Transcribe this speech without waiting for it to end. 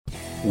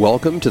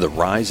Welcome to the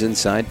Rise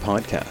Inside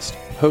podcast,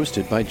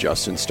 hosted by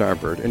Justin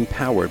Starbird and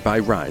powered by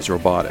Rise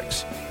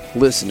Robotics.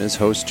 Listen as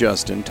host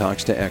Justin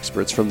talks to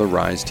experts from the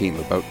Rise team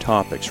about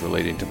topics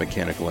relating to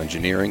mechanical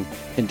engineering,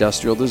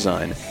 industrial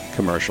design,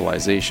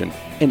 commercialization,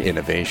 and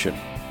innovation.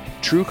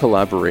 True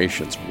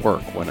collaborations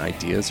work when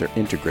ideas are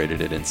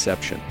integrated at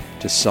inception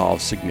to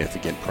solve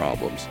significant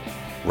problems.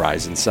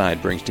 Rise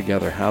Inside brings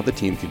together how the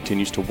team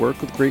continues to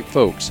work with great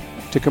folks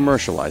to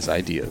commercialize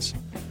ideas.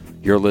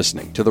 You're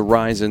listening to the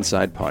Rise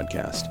Inside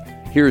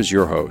podcast. Here's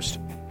your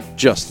host,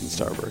 Justin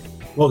Starbird.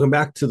 Welcome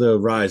back to the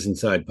Rise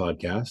Inside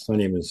podcast. My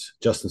name is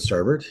Justin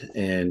Starbird,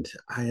 and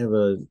I have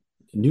a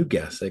new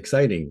guest.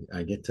 Exciting.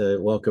 I get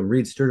to welcome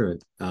Reed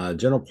Sturdivant,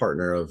 general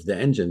partner of The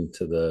Engine,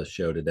 to the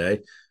show today.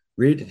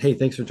 Reed, hey,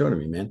 thanks for joining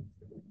me, man.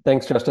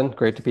 Thanks, Justin.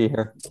 Great to be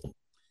here.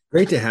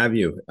 Great to have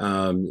you.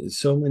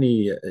 So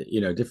many,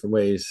 different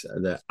ways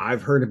that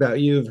I've heard about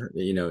you,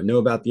 know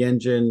about The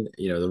Engine,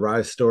 the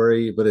Rise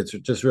story, but it's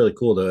just really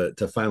cool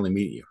to finally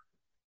meet you.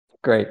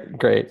 Great.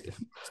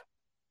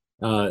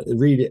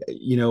 Reed,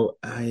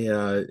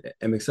 I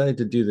am excited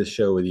to do this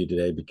show with you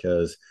today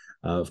because,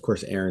 of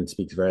course, Aaron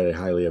speaks very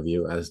highly of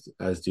you,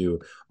 as do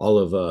all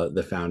of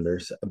the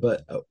founders.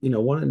 But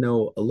want to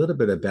know a little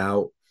bit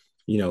about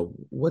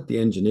what The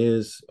Engine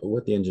is,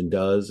 what The Engine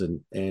does,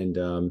 and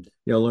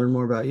learn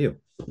more about you.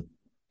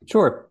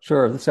 Sure.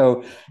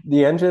 So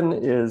The Engine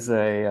is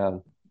a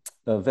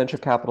venture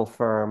capital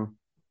firm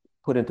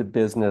put into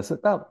business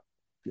about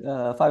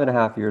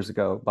 5.5 years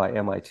ago by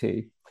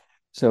MIT.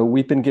 So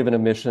we've been given a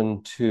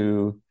mission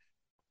to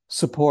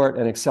support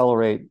and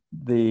accelerate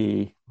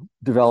the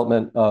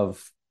development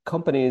of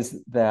companies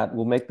that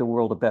will make the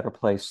world a better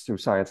place through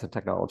science and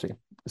technology.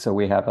 So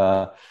we have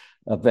a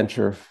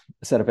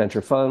set of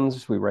venture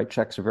funds. We write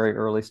checks to very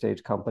early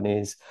stage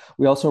companies.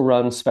 We also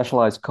run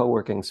specialized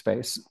co-working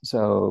space.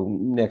 So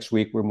next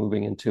week, we're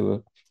moving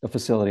into a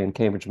facility in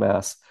Cambridge,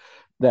 Mass.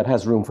 that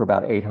has room for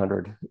about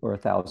 800 or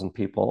 1,000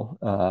 people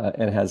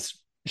and has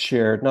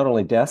shared not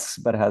only desks,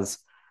 but has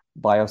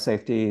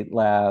biosafety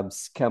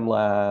labs, chem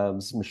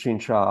labs, machine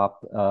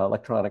shop,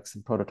 electronics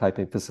and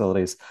prototyping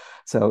facilities.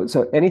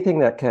 So anything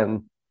that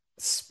can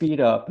speed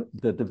up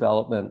the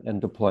development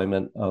and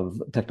deployment of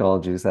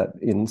technologies that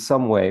in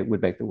some way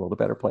would make the world a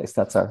better place.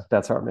 That's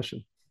our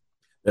mission.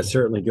 That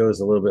certainly goes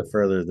a little bit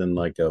further than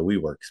like a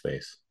WeWork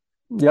space.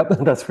 Yep,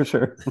 that's for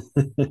sure.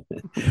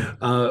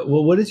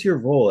 Well, what is your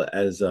role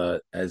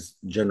as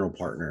general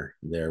partner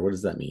there? What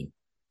does that mean?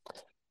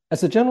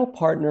 As a general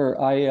partner,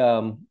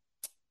 I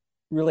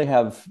really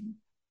have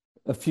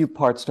a few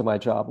parts to my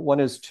job. One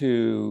is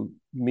to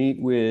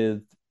meet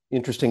with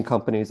interesting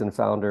companies and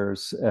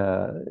founders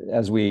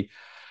as we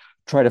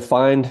try to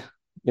find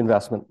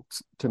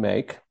investments to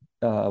make.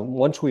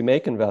 Once we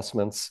make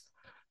investments,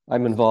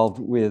 I'm involved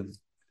with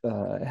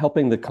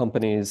helping the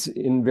companies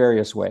in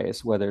various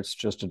ways, whether it's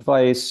just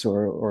advice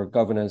or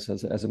governance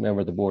as a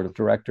member of the board of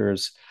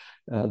directors.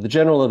 The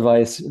general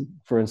advice,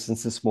 for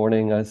instance, this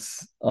morning I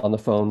was on the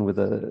phone with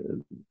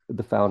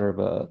the founder of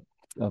a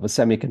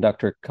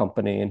semiconductor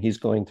company, and he's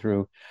going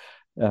through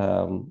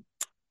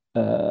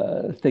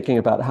thinking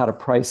about how to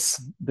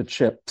price the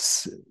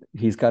chips.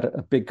 He's got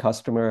a big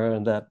customer,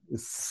 and that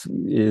is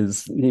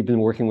he's been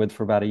working with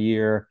for about a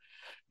year.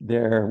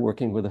 They're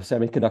working with a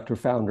semiconductor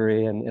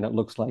foundry, and it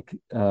looks like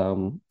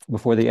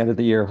before the end of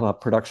the year, he'll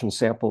have production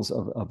samples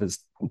of his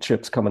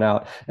chips coming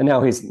out. And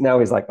now he's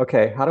like,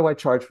 okay, how do I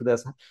charge for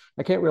this?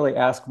 I can't really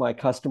ask my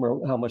customer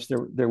how much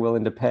they're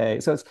willing to pay.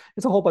 So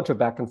it's a whole bunch of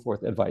back and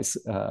forth advice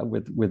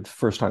with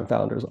first time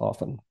founders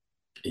often.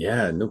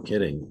 Yeah, no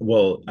kidding.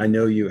 Well, I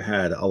know you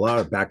had a lot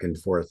of back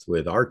and forth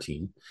with our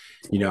team.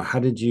 How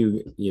did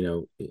you,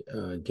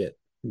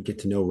 get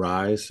to know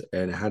Rise,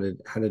 and how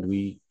did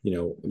we,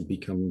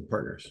 become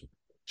partners?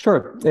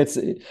 Sure, it's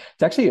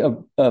actually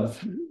a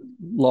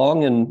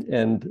long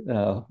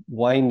and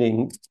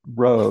winding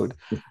road.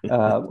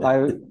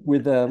 I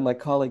with my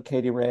colleague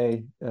Katie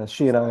Ray,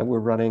 she and I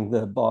were running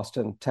the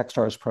Boston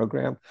Techstars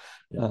program.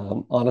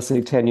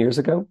 Honestly, 10 years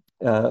ago,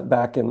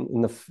 back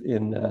in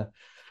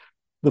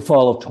the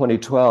fall of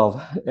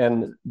 2012,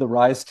 and the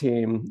Rise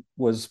team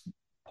was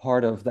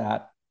part of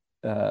that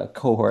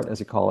cohort, as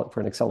you call it,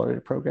 for an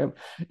accelerated program.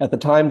 At the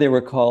time, they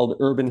were called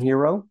Urban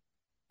Hero.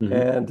 Mm-hmm.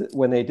 And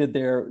when they did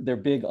their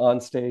big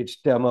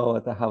onstage demo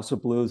at the House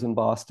of Blues in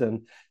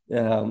Boston,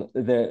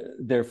 they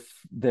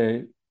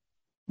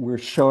were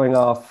showing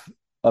off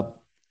a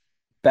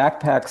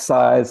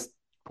backpack-sized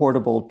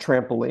portable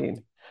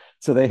trampoline.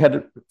 So they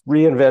had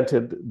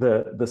reinvented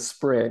the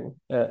spring,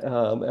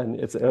 and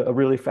it's a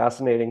really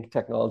fascinating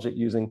technology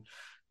using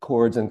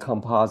cords and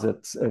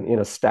composites in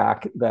a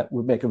stack that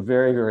would make a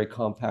very, very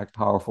compact,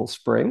 powerful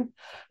spring.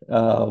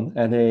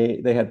 And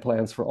they had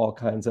plans for all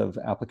kinds of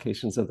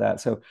applications of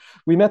that. So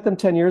we met them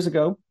 10 years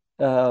ago.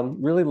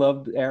 Really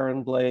loved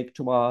Aaron, Blake,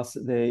 Tomas,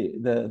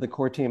 the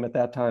core team at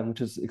that time, which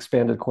has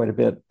expanded quite a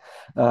bit.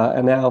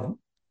 And now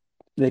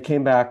they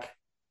came back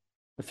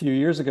a few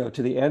years ago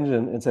to The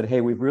Engine and said,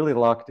 hey, we've really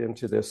locked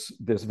into this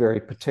very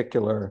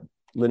particular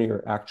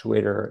linear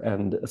actuator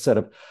and a set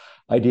of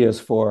ideas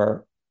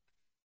for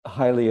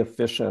highly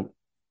efficient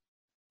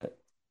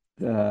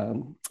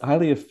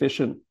highly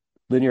efficient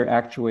linear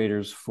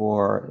actuators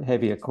for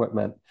heavy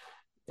equipment,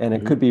 and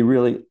it could be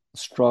really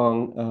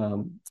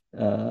strong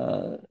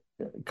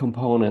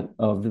component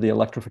of the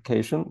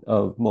electrification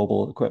of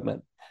mobile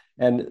equipment.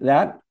 And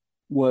that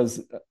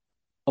was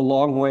a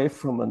long way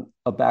from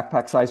a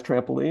backpack-sized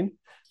trampoline.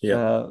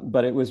 Yeah.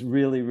 But it was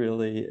really,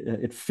 really,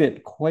 it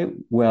fit quite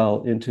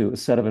well into a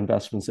set of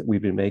investments that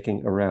we've been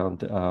making around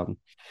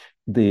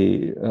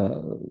the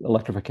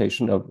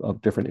electrification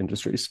of different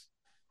industries.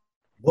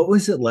 What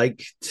was it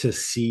like to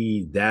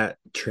see that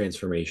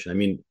transformation? I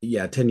mean,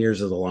 yeah, 10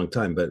 years is a long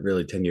time, but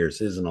really 10 years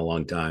isn't a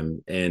long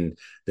time. And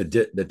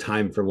the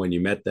time from when you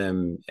met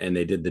them and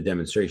they did the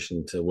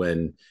demonstration to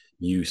when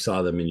you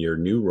saw them in your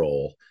new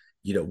role,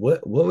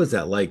 what was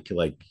that like?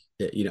 Like,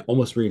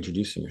 almost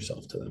reintroducing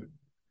yourself to them.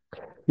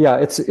 Yeah,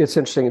 it's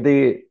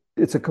interesting.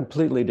 It's a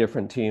completely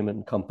different team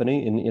and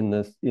company in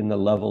the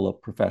level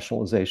of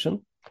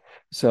professionalization.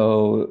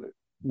 So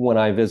when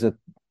I visit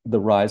the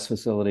RISE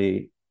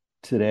facility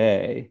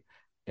today,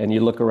 and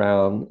you look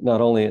around, not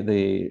only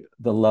the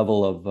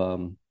level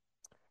of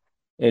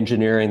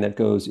engineering that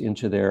goes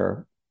into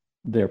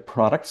their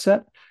product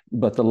set,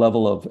 but the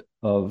level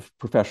of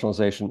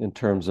professionalization in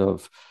terms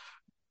of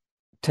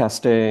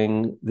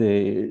testing,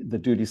 the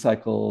duty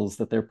cycles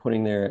that they're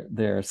putting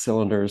their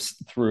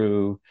cylinders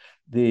through,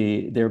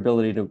 their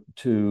ability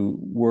to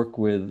work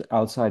with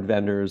outside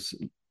vendors,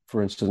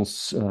 for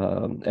instance,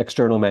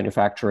 external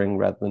manufacturing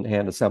rather than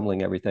hand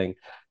assembling everything.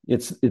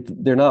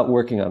 They're not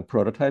working on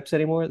prototypes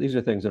anymore. These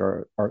are things that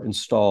are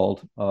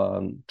installed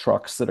on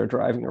trucks that are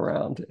driving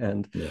around,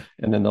 and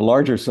then the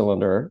larger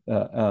cylinder,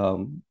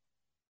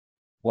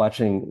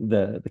 watching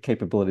the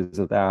capabilities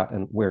of that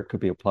and where it could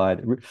be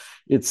applied.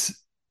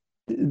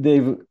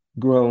 They've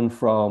grown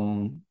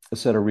from a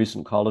set of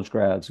recent college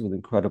grads with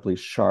incredibly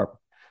sharp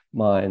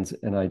minds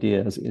and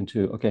ideas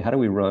into, okay, how do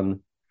we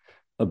run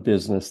a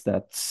business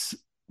that's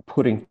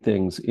putting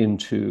things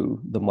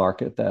into the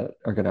market that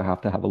are going to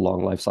have a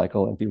long life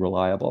cycle and be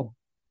reliable?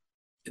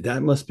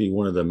 That must be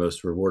one of the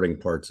most rewarding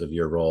parts of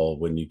your role,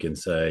 when you can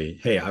say,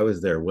 hey, I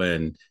was there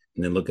when,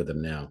 and then look at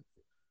them now.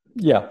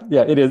 Yeah,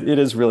 it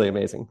is really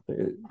amazing.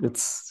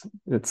 It's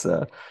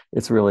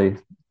really,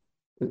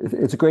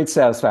 it's a great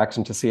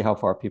satisfaction to see how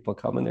far people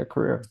come in their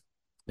career.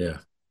 Yeah.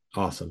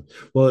 Awesome.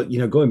 Well,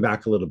 going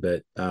back a little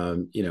bit,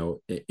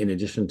 in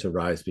addition to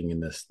Rise being in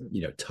this,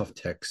 tough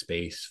tech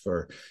space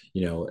for,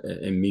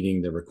 and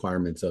meeting the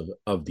requirements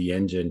of the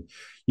engine,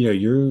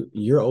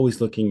 you're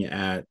always looking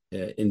at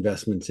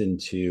investments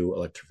into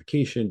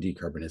electrification,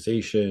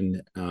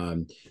 decarbonization.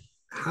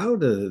 How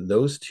do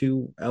those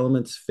two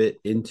elements fit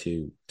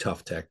into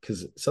tough tech?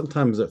 Because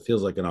sometimes it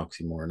feels like an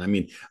oxymoron. I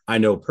mean, I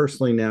know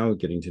personally now,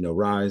 getting to know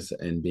Rise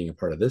and being a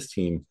part of this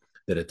team,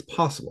 that it's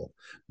possible.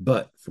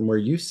 But from where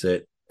you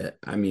sit,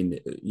 I mean,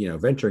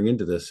 venturing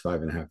into this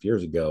 5.5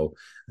 years ago,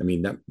 I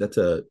mean, that's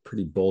a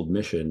pretty bold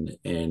mission.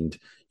 And,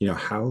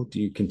 how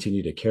do you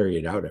continue to carry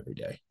it out every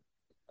day?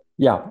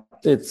 Yeah,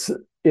 it's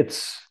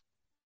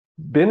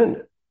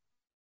been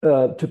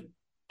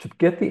to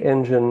get the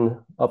engine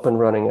up and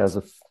running as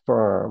a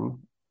firm.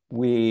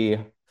 We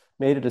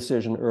made a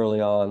decision early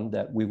on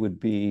that we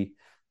would be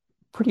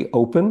pretty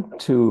open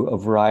to a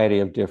variety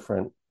of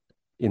different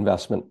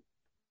investment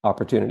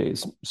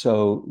opportunities.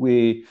 So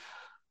we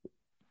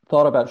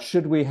thought about,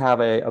 should we have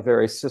a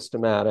very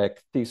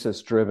systematic,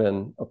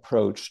 thesis-driven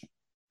approach?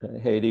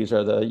 Hey, these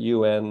are the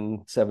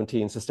UN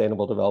 17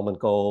 Sustainable Development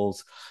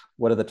Goals.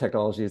 What are the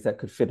technologies that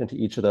could fit into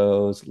each of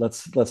those?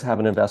 Let's have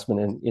an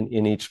investment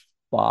in each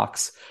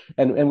box.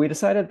 And we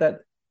decided that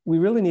we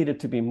really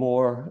needed to be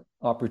more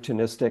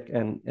opportunistic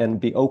and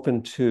be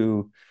open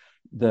to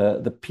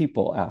the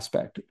people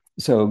aspect.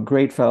 So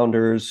great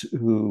founders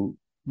who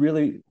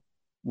really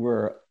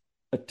were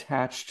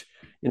attached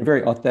in a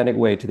very authentic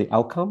way to the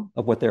outcome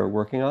of what they were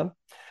working on,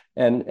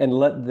 and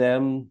let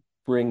them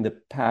bring the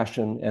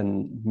passion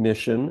and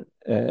mission.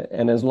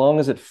 And as long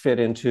as it fit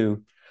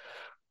into,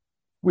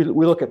 we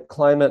look at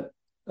climate,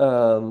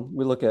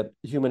 we look at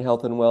human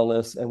health and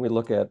wellness, and we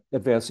look at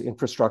advanced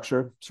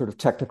infrastructure, sort of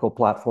technical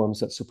platforms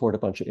that support a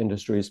bunch of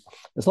industries.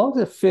 As long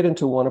as it fit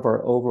into one of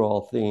our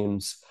overall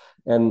themes,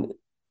 and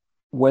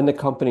when the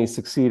company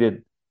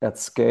succeeded at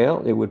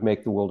scale, it would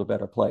make the world a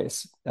better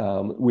place.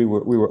 We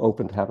were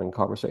open to having a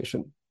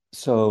conversation.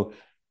 So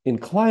in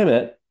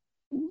climate,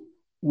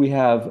 we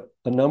have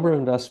a number of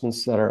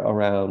investments that are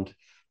around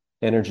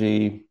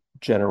energy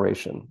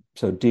generation.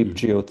 So deep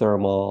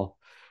geothermal,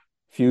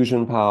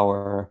 fusion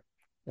power.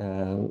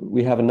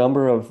 We have a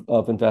number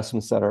of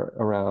investments that are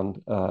around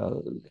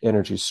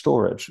energy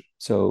storage.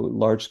 So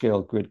large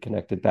scale grid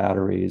connected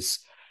batteries.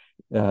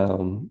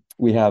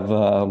 We have,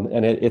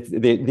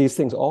 these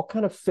things all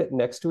kind of fit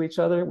next to each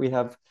other. We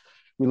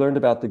learned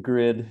about the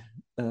grid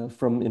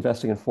from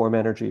investing in Form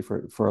Energy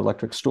for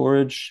electric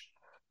storage.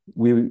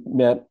 We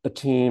met a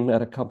team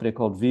at a company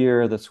called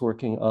Veer that's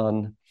working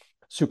on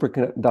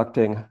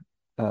superconducting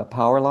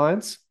power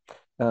lines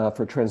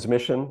for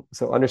transmission.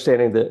 So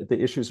understanding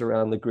the issues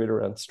around the grid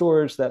around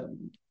storage, that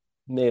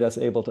made us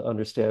able to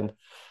understand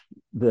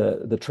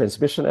the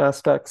transmission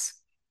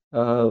aspects.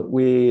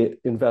 We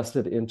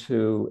invested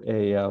into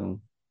a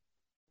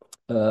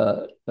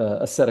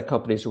set of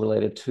companies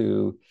related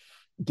to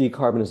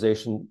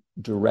decarbonization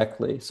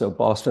directly. So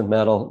Boston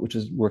Metal, which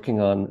is working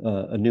on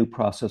a new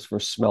process for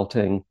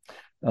smelting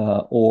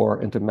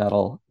ore into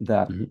metal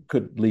that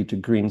could lead to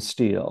green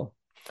steel,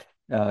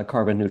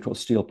 carbon neutral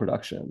steel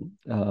production.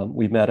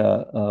 We met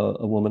a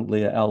woman,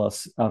 Leah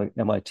Ellis, out at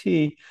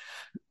MIT,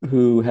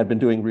 who had been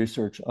doing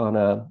research on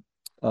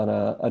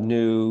a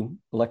new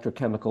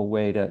electrochemical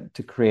way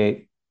to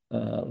create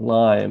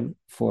lime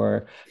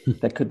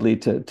that could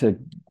lead to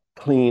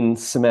clean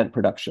cement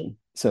production.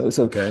 So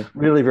Okay.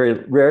 really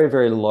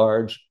very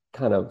large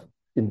kind of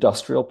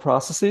industrial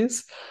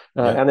processes.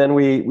 And then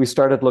we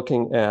started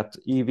looking at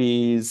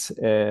EVs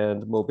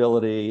and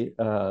mobility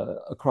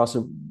across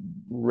a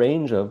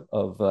range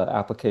of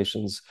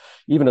applications,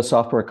 even a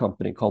software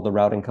company called the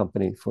Routing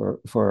Company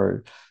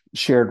for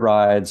shared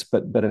rides,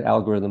 but an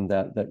algorithm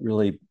that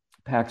really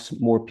packs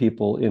more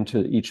people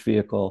into each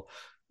vehicle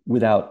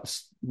without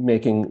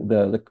making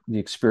the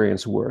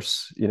experience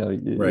worse.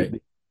 Right.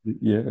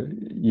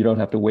 You don't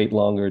have to wait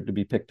longer to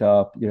be picked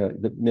up,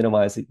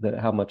 minimize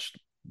how much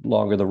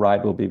longer the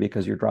ride will be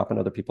because you're dropping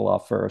other people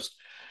off first.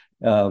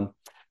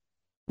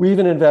 We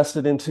even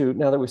invested into,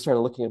 now that we started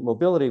looking at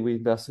mobility, we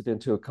invested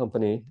into a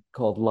company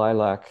called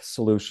Lilac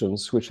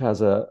Solutions, which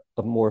has a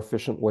more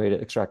efficient way to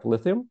extract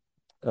lithium.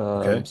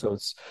 Okay. So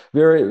it's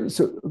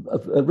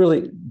a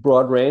really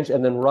broad range.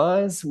 And then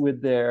Rise,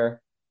 with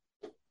their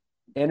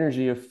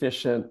energy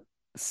efficient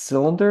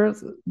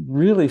cylinders,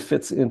 really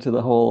fits into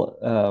the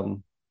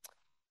whole.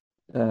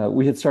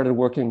 We had started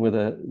working with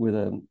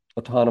an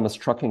autonomous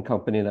trucking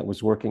company that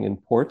was working in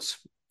ports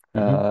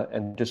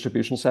and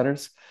distribution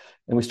centers.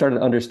 And we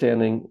started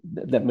understanding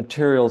that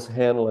materials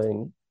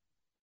handling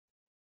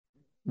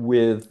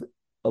with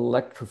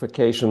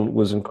electrification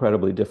was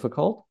incredibly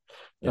difficult.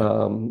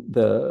 Yeah.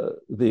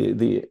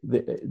 The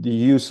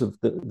use of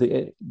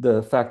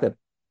the fact that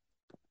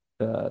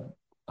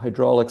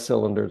hydraulic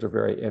cylinders are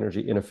very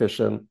energy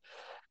inefficient,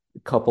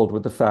 coupled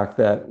with the fact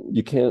that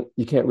you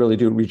can't really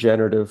do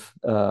regenerative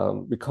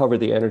recover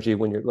the energy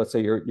when let's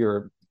say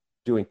you're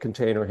doing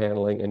container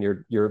handling and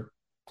you're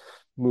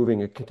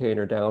moving a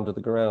container down to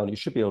the ground. You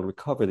should be able to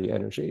recover the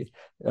energy,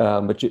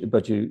 but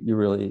you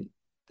really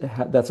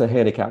that's a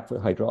handicap for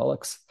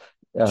hydraulics.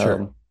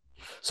 Sure.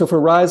 So for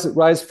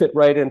Rise fit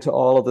right into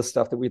all of the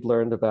stuff that we'd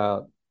learned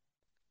about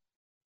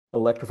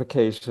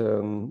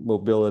electrification,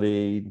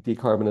 mobility,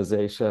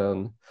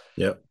 decarbonization.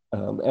 Yep.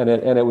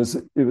 And it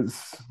was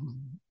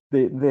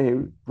they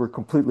were a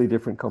completely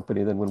different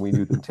company than when we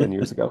knew them 10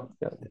 years ago.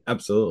 Yeah.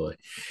 Absolutely.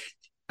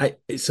 I'm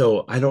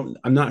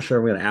not sure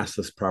I'm going to ask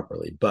this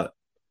properly, but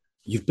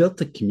you've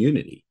built a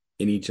community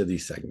in each of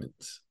these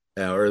segments,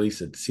 or at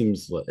least it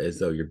seems as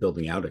though you're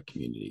building out a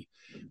community.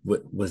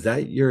 Was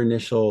that your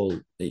initial,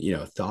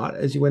 thought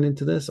as you went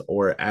into this,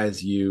 or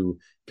as you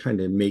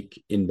kind of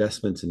make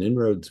investments and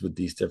inroads with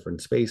these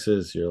different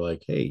spaces, you're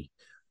like, hey,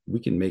 we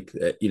can make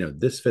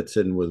this fits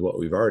in with what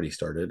we've already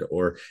started,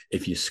 or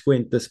if you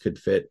squint, this could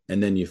fit,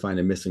 and then you find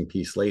a missing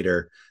piece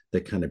later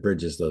that kind of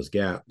bridges those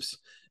gaps.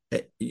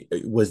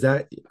 Was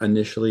that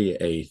initially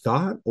a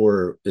thought,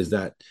 or is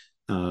that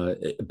a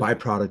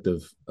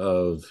byproduct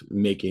of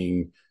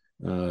making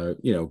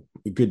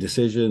good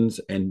decisions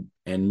and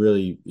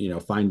really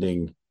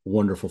finding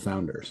wonderful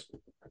founders?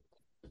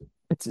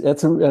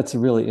 That's a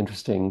really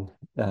interesting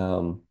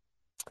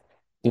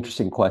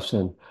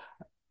question.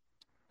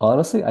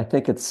 Honestly, I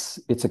think it's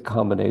a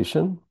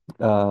combination.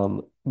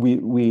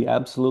 We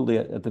absolutely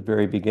at the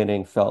very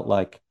beginning felt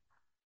like,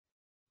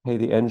 hey,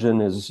 the engine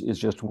is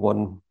just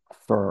one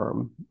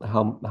firm.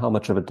 How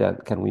much of a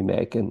dent can we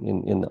make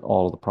in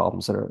all of the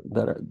problems that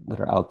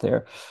are out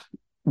there?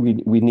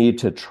 We need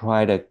to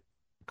try to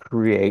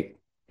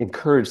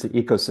encourage the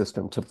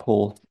ecosystem to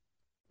pull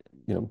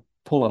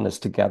on this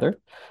together.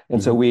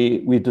 And so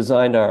we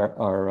designed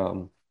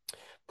our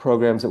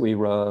programs that we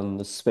run,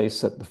 the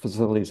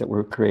facilities that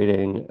we're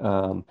creating,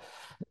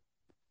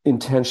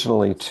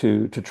 intentionally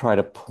to try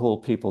to pull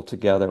people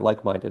together,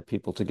 like-minded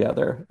people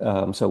together.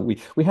 So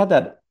we had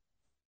that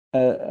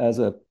as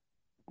a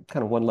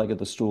kind of one leg of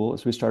the stool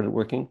as we started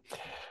working.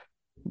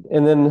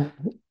 And then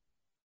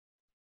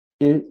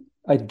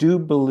I do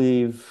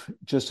believe,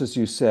 just as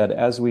you said,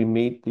 as we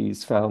meet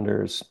these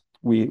founders,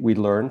 we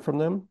learn from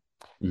them,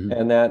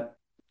 and that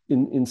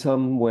in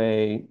some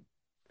way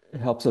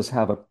helps us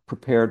have a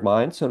prepared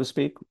mind, so to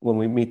speak, when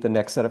we meet the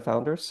next set of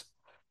founders.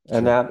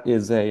 And that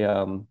is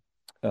so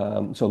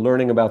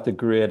learning about the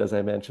grid, as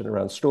I mentioned,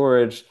 around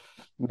storage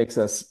makes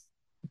us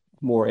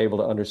more able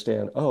to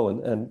understand,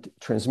 and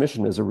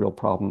transmission is a real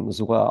problem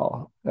as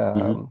well.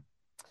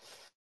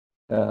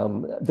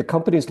 The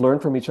companies learn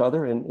from each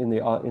other in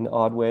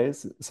odd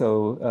ways.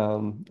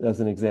 So as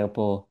an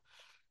example,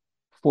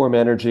 Form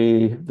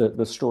Energy,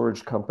 the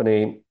storage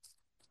company,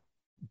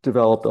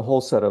 developed a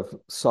whole set of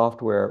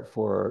software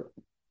for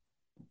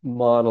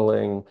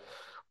modeling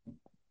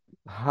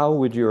how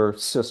would your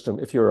system,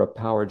 if you're a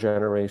power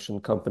generation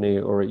company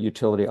or a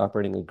utility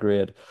operating a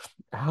grid,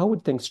 how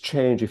would things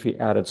change if you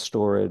added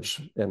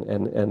storage?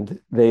 And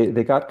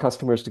they got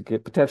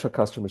potential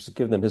customers to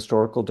give them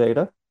historical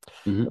data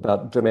Hmm.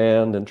 about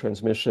demand and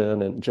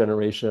transmission and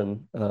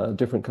generation,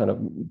 different kind of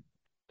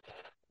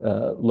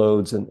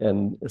loads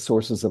and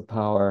sources of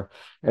power.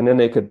 And then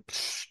they could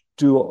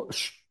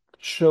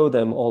show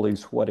them all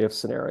these what if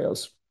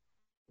scenarios.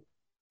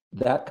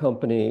 That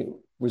company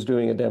was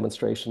doing a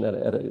demonstration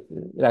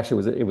it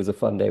actually was a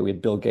fun day. We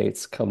had Bill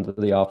Gates come to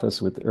the office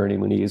with Ernie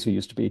Moniz, who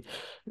used to be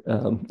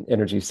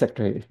energy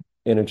secretary,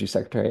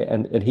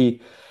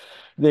 and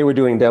they were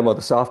doing demo of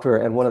the software.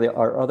 And one of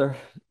our other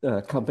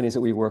companies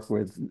that we work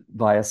with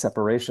via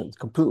separation,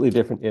 completely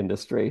different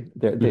industry.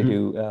 They Hmm.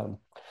 do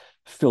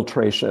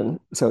filtration,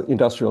 so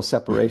industrial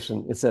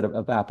separation instead of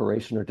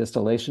evaporation or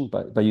distillation,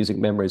 by using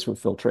memories from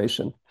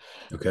filtration.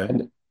 Okay.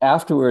 And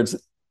afterwards,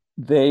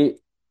 they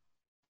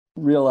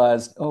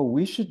realized, oh,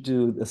 we should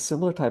do a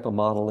similar type of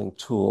modeling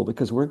tool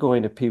because we're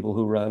going to people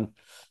who run,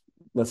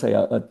 let's say,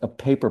 a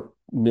paper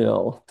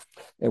mill,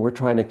 and we're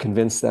trying to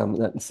convince them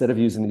that instead of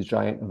using these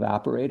giant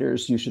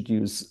evaporators, you should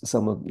use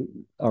some of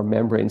our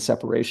membrane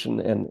separation,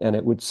 and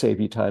it would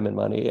save you time and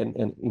money and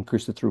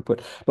increase the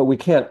throughput. But we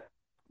can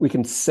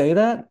say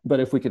that, but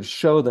if we could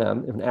show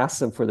them and ask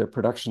them for their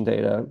production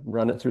data,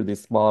 run it through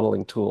this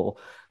modeling tool,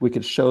 we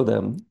could show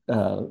them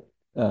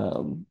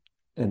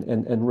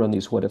and run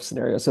these what if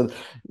scenarios. So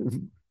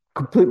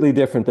completely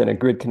different than a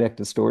grid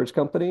connected storage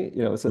company.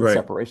 It's a Right.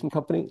 separation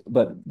company,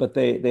 but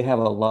they have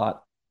a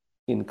lot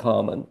in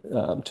common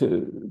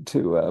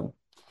to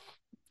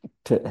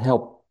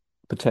help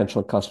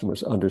potential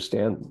customers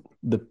understand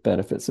the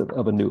benefits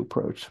of a new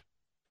approach.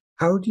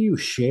 How do you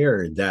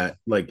share that?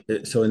 Like,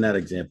 so in that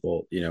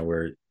example,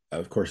 where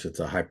of course it's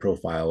a high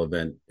profile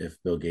event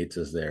if Bill Gates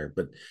is there,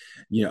 but,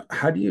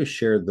 how do you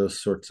share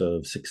those sorts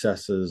of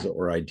successes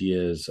or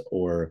ideas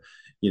or,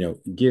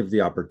 give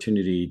the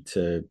opportunity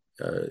to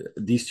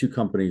these two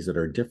companies that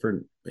are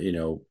different,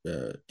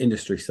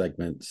 industry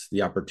segments,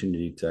 the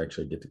opportunity to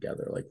actually get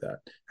together like that?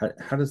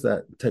 How does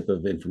that type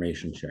of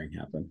information sharing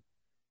happen?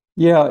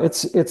 Yeah,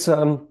 it's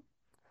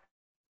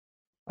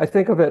I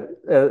think of it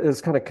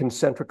as kind of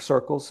concentric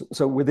circles.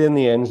 So within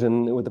the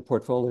engine, with the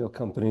portfolio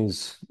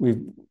companies,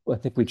 I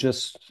think we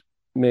just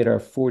made our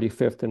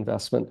 45th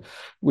investment.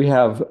 We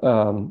have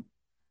a,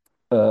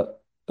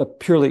 a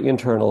purely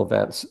internal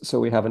events. So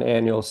we have an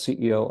annual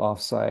CEO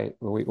offsite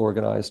where we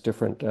organize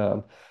different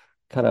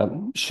kind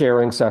of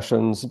sharing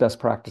sessions, best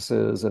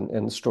practices,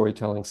 and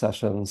storytelling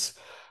sessions.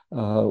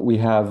 We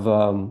have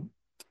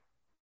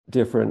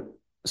different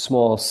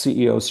small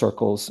CEO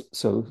circles.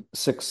 So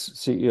 6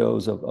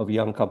 CEOs of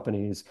young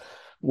companies.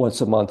 Once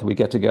a month, we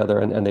get together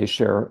and they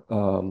share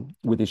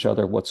with each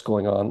other what's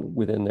going on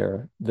within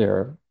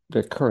their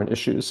current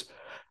issues.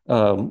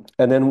 And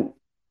then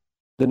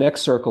the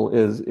next circle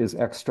is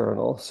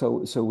external.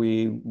 So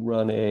we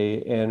run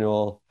a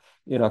annual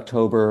in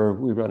October.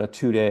 We run a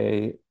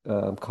 2-day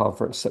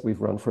conference that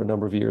we've run for a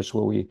number of years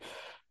where we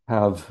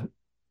have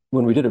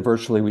when we did it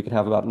virtually, we could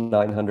have about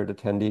 900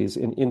 attendees.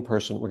 In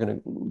person, we're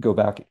going to go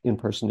back in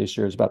person this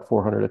year. It's about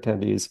 400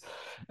 attendees,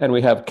 and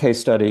we have case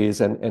studies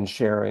and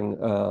sharing,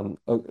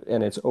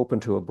 and it's open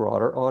to a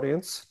broader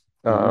audience,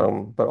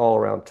 Hmm. but all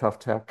around tough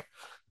tech,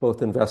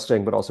 both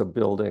investing but also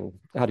building.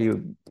 How do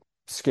you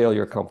scale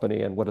your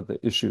company, and what are the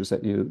issues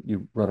that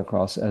you run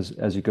across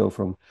as you go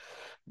from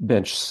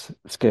bench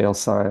scale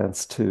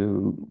science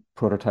to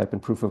prototype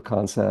and proof of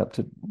concept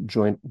to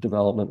joint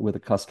development with a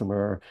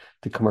customer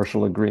to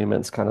commercial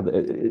agreements, kind of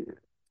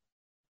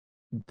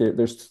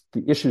there's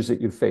the issues that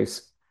you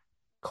face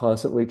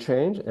constantly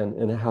change,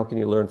 and how can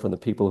you learn from the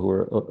people who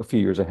are a few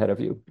years ahead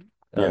of you.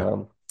 Yeah.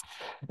 um,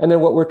 and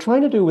then what we're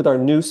trying to do with our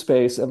new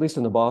space, at least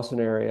in the Boston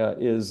area,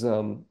 is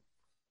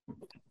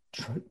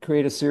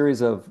create a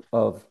series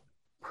of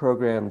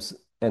programs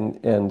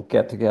and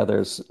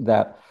get-togethers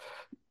that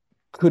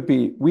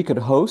we could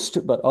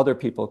host, but other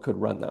people could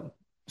run them.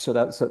 So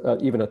that's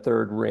even a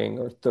third ring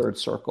or third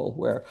circle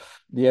where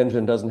the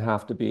engine doesn't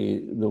have to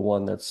be the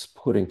one that's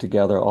putting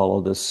together all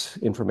of this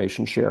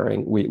information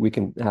sharing. We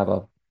can have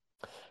a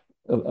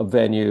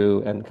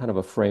venue and kind of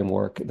a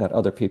framework that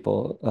other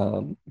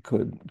people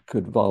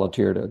could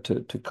volunteer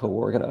to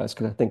co-organize,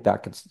 because I think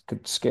that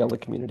could scale the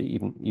community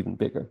even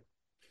bigger.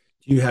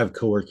 Do you have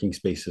co-working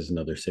spaces in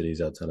other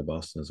cities outside of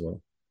Boston as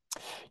well?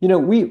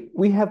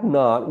 We have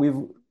not.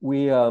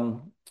 We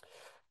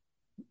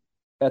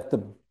at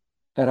the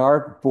at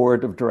our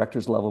board of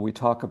directors level, we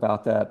talk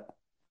about that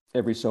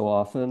every so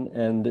often,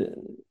 and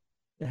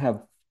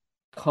have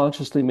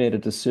consciously made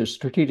a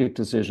strategic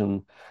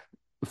decision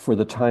for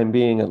the time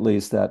being, at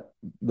least, that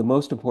the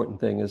most important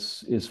thing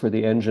is for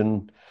the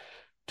engine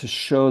to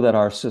show that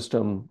our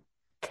system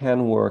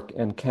can work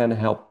and can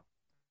help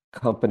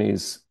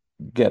companies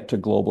get to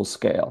global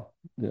scale,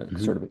 Hmm.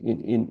 sort of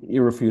in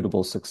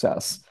irrefutable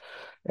success.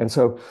 And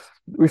so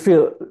we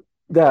feel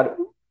that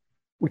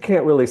we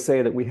can't really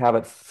say that we have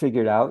it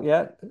figured out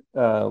yet,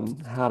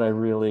 what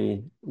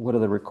are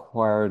the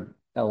required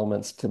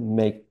elements to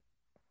make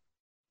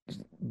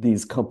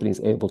these companies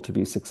able to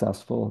be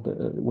successful.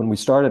 When we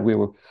started, we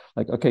were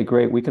like, okay,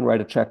 great, we can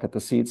write a check at the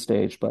seed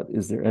stage, but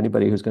is there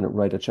anybody who's going to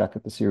write a check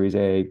at the Series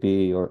A,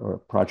 B,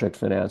 or project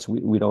finance?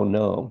 We don't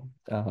know,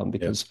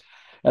 because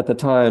at the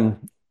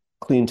time,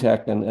 clean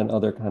tech and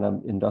other kind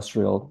of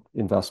industrial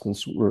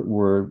investments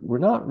were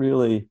not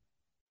really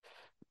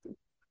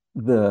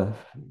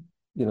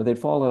they'd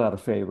fallen out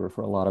of favor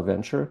for a lot of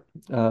venture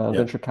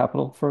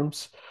capital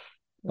firms.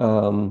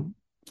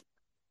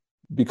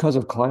 Because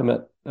of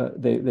climate,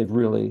 they've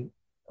really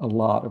a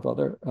lot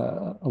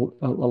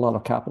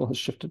of capital has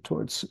shifted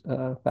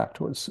back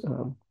towards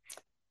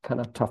kind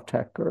of tough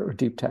tech or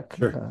deep tech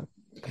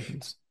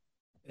companies.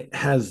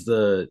 Has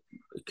the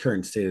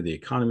current state of the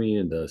economy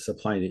and the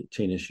supply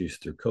chain issues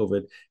through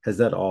COVID, has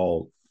that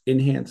all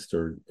enhanced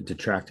or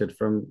detracted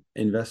from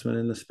investment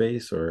in the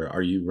space, or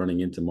are you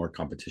running into more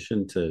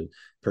competition to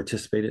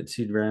participate at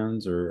seed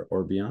rounds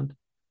or beyond?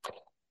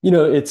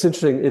 It's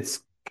interesting.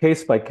 It's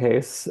case by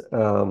case.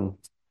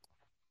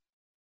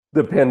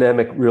 The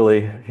pandemic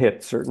really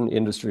hit certain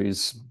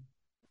industries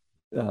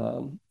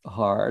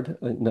hard.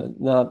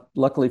 Not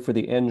luckily for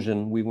the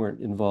engine, we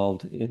weren't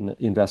involved in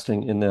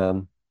investing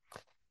in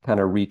kind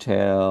of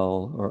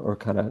retail or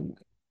kind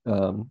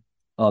of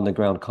on the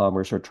ground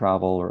commerce or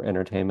travel or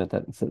entertainment,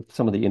 that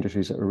some of the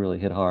industries that were really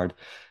hit hard.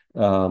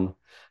 On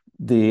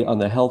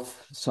the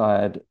health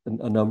side,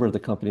 a number of the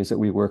companies that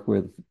we work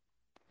with,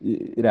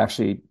 it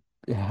actually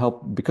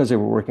helped because they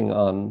were working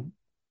on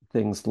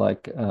things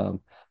like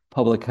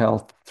public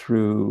health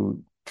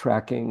through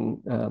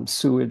tracking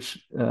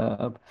sewage.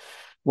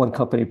 One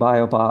company,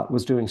 BioBot,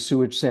 was doing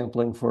sewage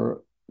sampling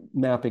for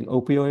mapping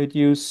opioid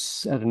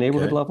use at a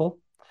neighborhood level.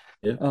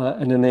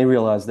 And then they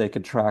realized they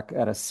could track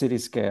at a city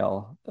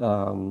scale,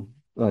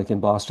 like in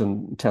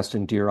Boston,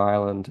 testing Deer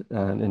Island,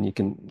 and you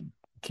can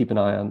keep an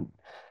eye on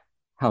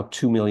how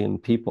 2 million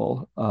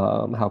people,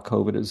 how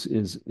COVID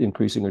is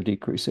increasing or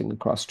decreasing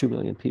across 2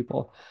 million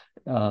people.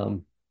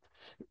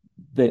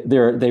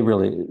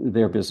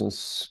 Their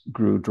business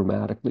grew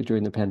dramatically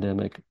during the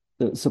pandemic.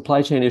 The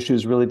supply chain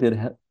issues really did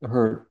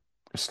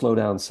slow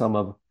down some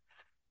of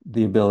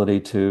the ability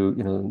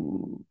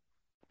to,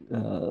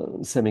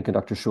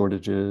 semiconductor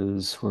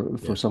shortages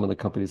for some of the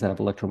companies that have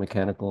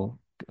electromechanical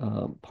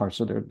parts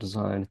of their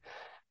design.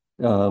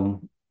 The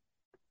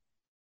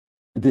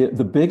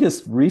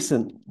biggest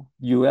recent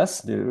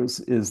U.S. news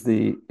is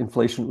the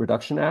Inflation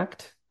Reduction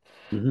Act.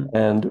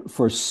 And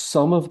for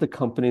some of the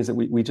companies that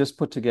we just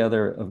put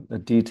together a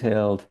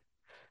detailed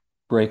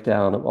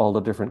breakdown of all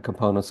the different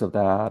components of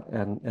that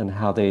and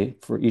how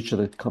for each of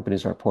the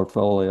companies in our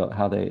portfolio,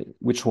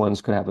 which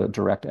ones could have a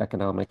direct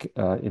economic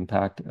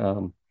impact.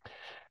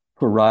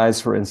 For Rise,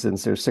 for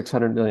instance, there's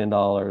 $600 million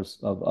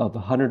of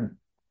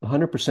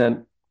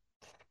 100%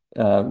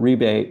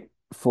 rebate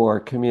for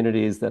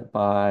communities that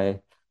buy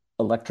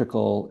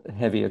electrical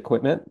heavy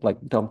equipment like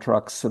dump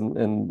trucks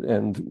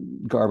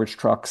and garbage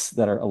trucks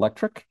that are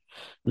electric.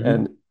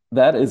 And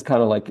that is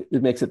kind of like,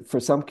 it makes it,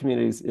 for some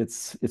communities,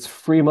 it's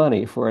free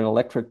money for an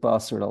electric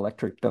bus or an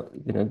electric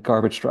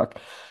garbage truck.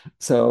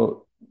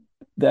 So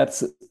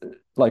that's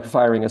like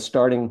firing a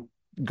starting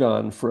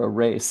gun for a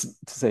race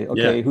to say,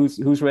 okay,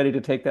 who's ready to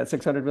take that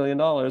 $600 million,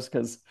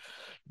 because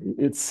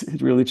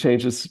it really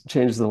changes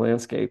the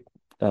landscape.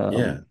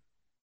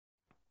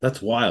 That's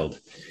wild.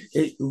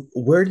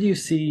 Where do you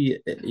see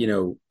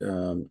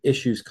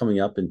issues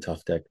coming up in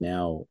tough tech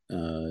now,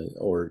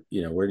 or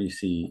where do you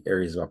see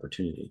areas of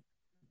opportunity?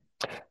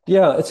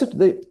 There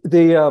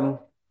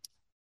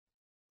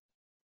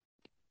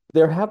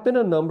have been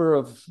a number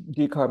of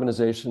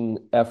decarbonization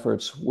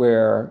efforts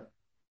where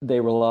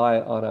they rely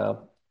on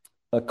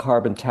a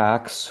carbon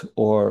tax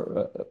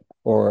or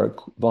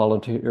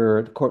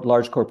volunteer.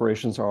 Large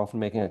corporations are often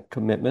making a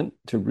commitment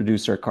to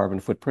reduce their carbon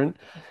footprint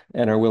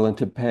and are willing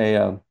to pay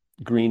a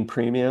green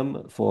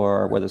premium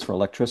for whether it's for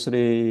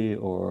electricity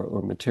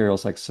or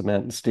materials like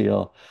cement and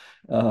steel,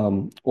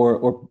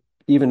 or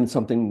even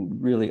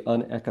something really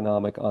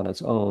uneconomic on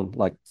its own,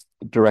 like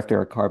direct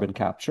air carbon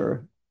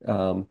capture.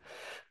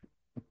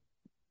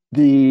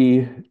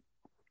 The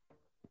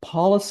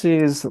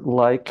policies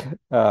like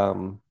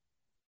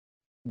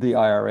the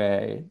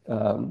IRA,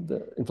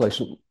 the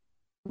Inflation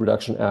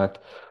Reduction Act,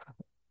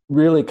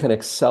 really can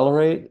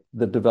accelerate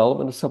the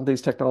development of some of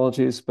these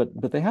technologies, but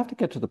they have to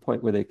get to the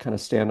point where they kind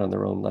of stand on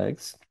their own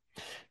legs.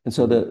 And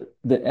so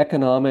the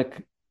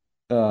economics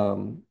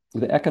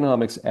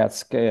at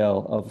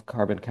scale of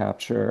carbon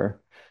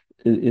capture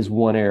is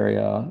one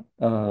area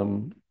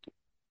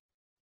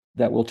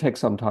that will take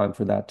some time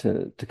for that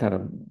to kind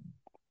of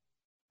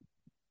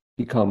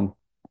become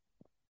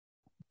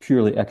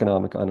purely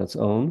economic on its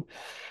own.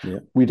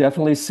 We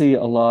definitely see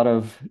a lot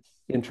of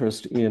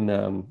interest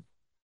in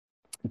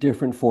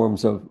different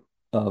forms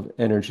of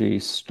energy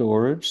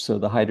storage. So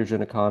the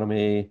hydrogen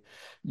economy,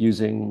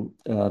 using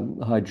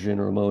hydrogen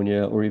or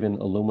ammonia or even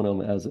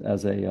aluminum as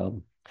a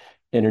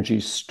energy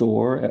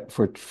store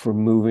for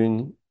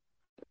moving.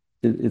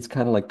 It's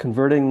kind of like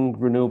converting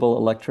renewable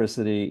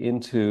electricity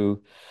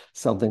into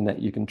something that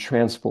you can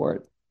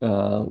transport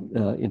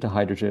into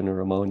hydrogen or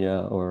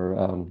ammonia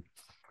or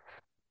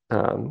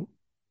um,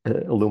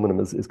 aluminum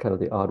is kind of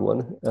the odd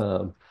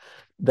one.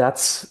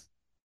 That's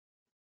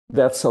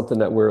something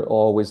that we're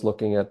always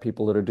looking at,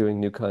 people that are doing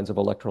new kinds of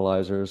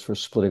electrolyzers for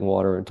splitting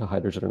water into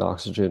hydrogen and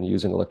oxygen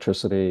using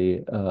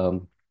electricity,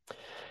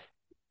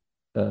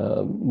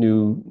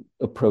 new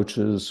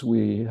approaches.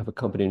 We have a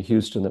company in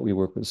Houston that we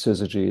work with,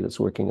 Syzygy, that's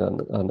working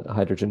on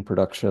hydrogen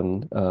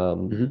production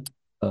from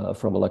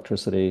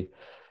electricity.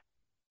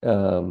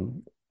 So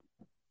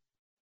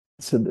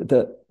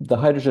the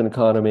hydrogen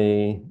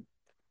economy,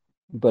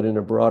 but in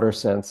a broader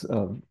sense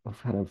of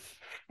kind of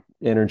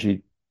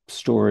energy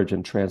storage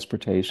and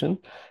transportation,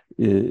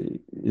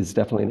 is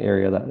definitely an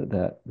area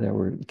that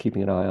we're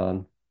keeping an eye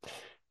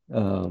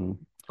on.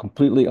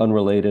 Completely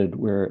unrelated,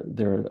 where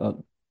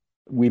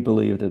we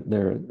believe that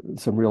there are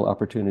some real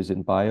opportunities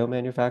in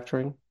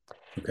biomanufacturing,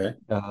 Okay.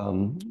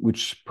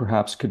 which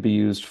perhaps could be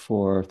used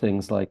for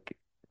things like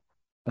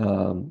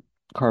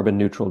carbon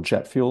neutral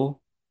jet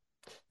fuel.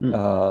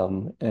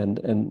 And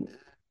in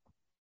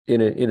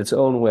its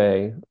own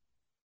way,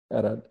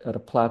 at a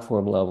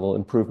platform level,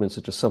 improvements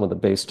to just some of the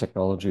base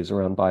technologies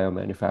around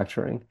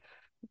biomanufacturing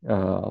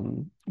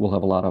will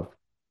have a lot of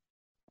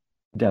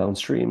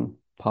downstream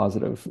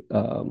positive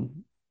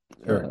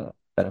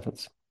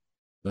benefits.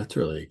 That's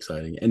really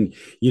exciting. And,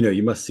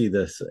 you must see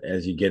this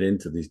as you get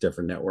into these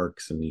different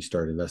networks and you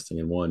start investing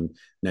in one.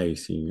 Now you're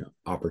seeing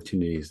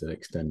opportunities that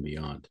extend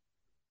beyond.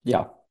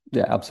 Yeah,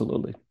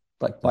 absolutely.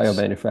 Like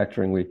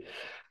biomanufacturing, we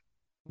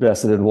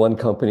invested in one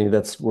company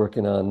that's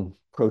working on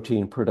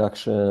protein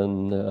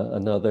production,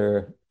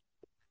 another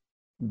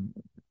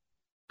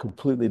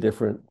completely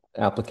different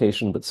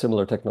application, but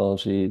similar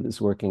technology is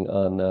working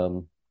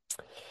on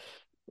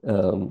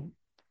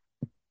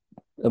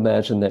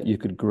imagine that you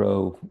could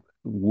grow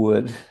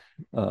wood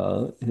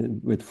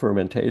with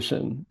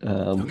fermentation.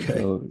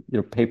 So,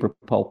 paper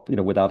pulp,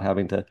 without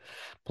having to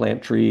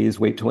plant trees,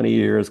 wait 20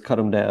 years, cut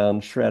them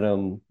down, shred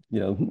them,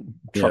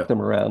 truck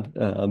them around.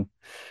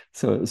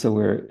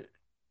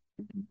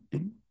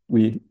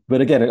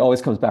 But again, it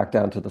always comes back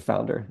down to the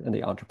founder and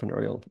the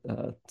entrepreneurial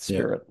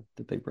spirit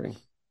that they bring.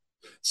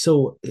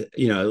 So,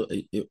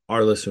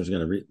 our listeners are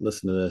going to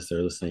listen to this.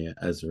 They're listening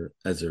as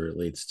it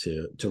relates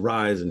to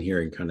Rise and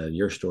hearing kind of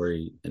your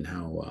story and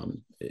how,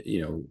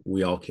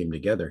 we all came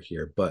together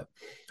here. But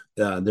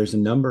there's a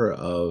number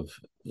of,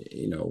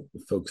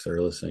 folks that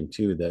are listening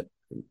too that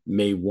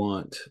may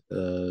want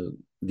the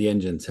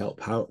Engine's help.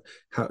 How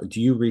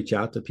do you reach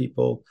out to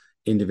people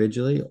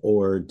individually,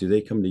 or do they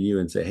come to you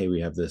and say, hey,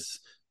 we have this,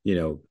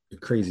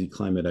 crazy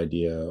climate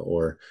idea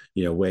or,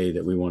 way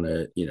that we want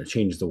to,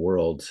 change the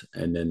world,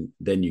 and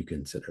then you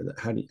consider that?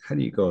 How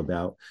do you go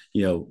about,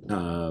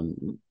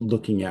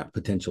 looking at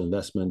potential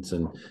investments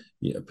and,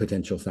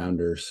 potential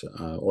founders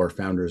or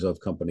founders of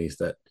companies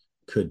that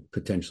could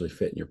potentially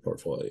fit in your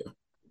portfolio?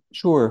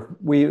 Sure.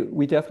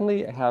 We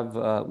definitely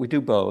have, we do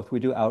both. We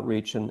do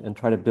outreach and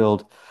try to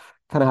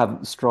kind of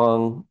have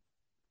strong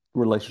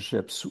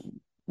relationships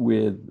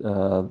with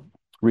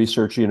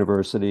research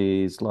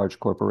universities, large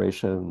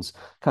corporations,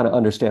 kind of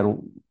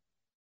understand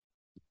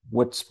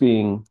what's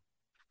being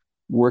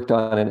worked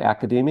on in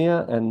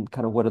academia and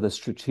kind of what are the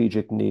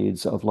strategic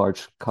needs of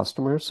large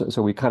customers.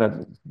 So we kind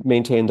of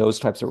maintain those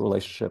types of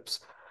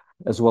relationships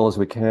as well as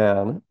we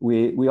can.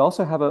 We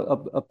also have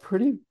a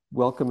pretty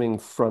welcoming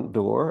front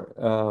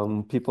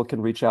door. People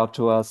can reach out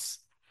to us.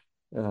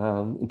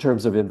 In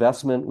terms of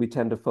investment, we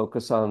tend to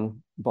focus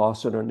on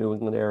Boston or New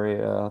England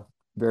area,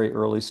 very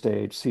early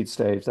stage, seed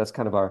stage. That's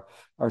kind of our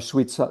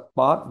sweet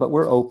spot, but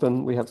we're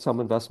open. We have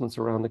some investments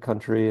around the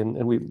country,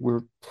 and we've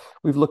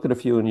looked at a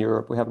few in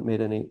Europe. We haven't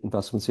made any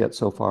investments yet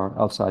so far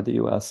outside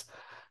the US.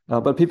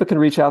 But people can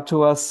reach out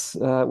to us.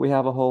 We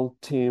have a whole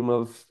team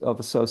of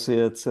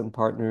associates and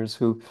partners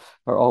who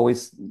are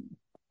always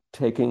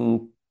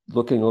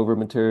looking over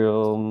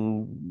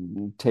material,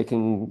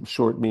 taking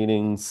short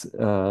meetings.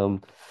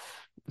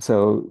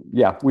 So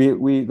yeah,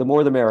 we the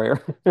more the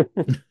merrier.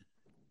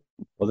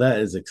 Well, that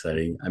is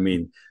exciting. I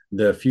mean,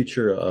 the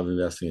future of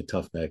investing in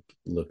Tuffneck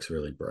looks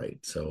really bright.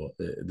 So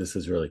this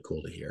is really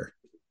cool to hear.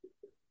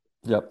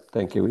 Yep,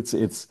 thank you. It's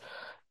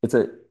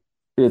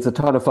a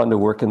ton of fun to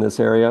work in this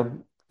area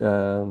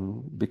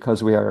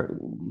because we are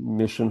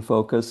mission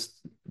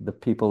focused. The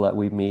people that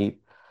we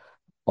meet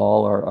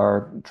all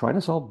are trying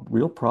to solve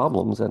real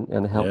problems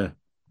and help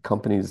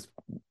companies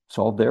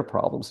solve their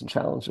problems and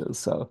challenges.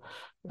 So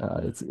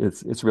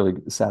it's really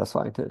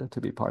satisfying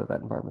to be part of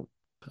that environment.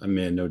 I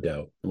mean, no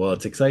doubt. Well,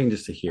 it's exciting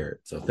just to hear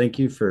it. So thank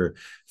you for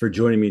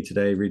joining me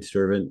today, Reed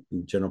Sturvant,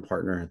 general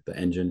partner at the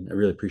Engine. I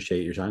really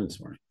appreciate your time this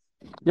morning.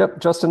 Yep,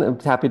 Justin, I'm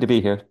happy to be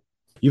here.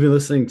 You've been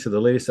listening to the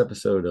latest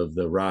episode of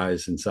the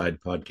Rise Inside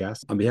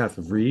podcast. On behalf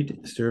of Reed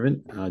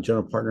Sturvant,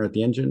 general partner at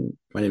the Engine,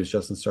 my name is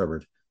Justin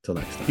Starbird. Till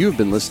next time. You have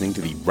been listening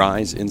to the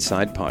Rise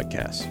Inside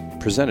podcast,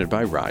 presented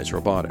by Rise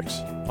Robotics.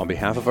 On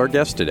behalf of our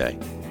guest today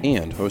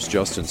and host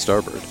Justin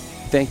Starbird,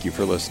 thank you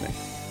for listening.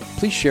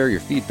 Please share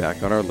your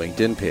feedback on our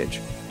LinkedIn page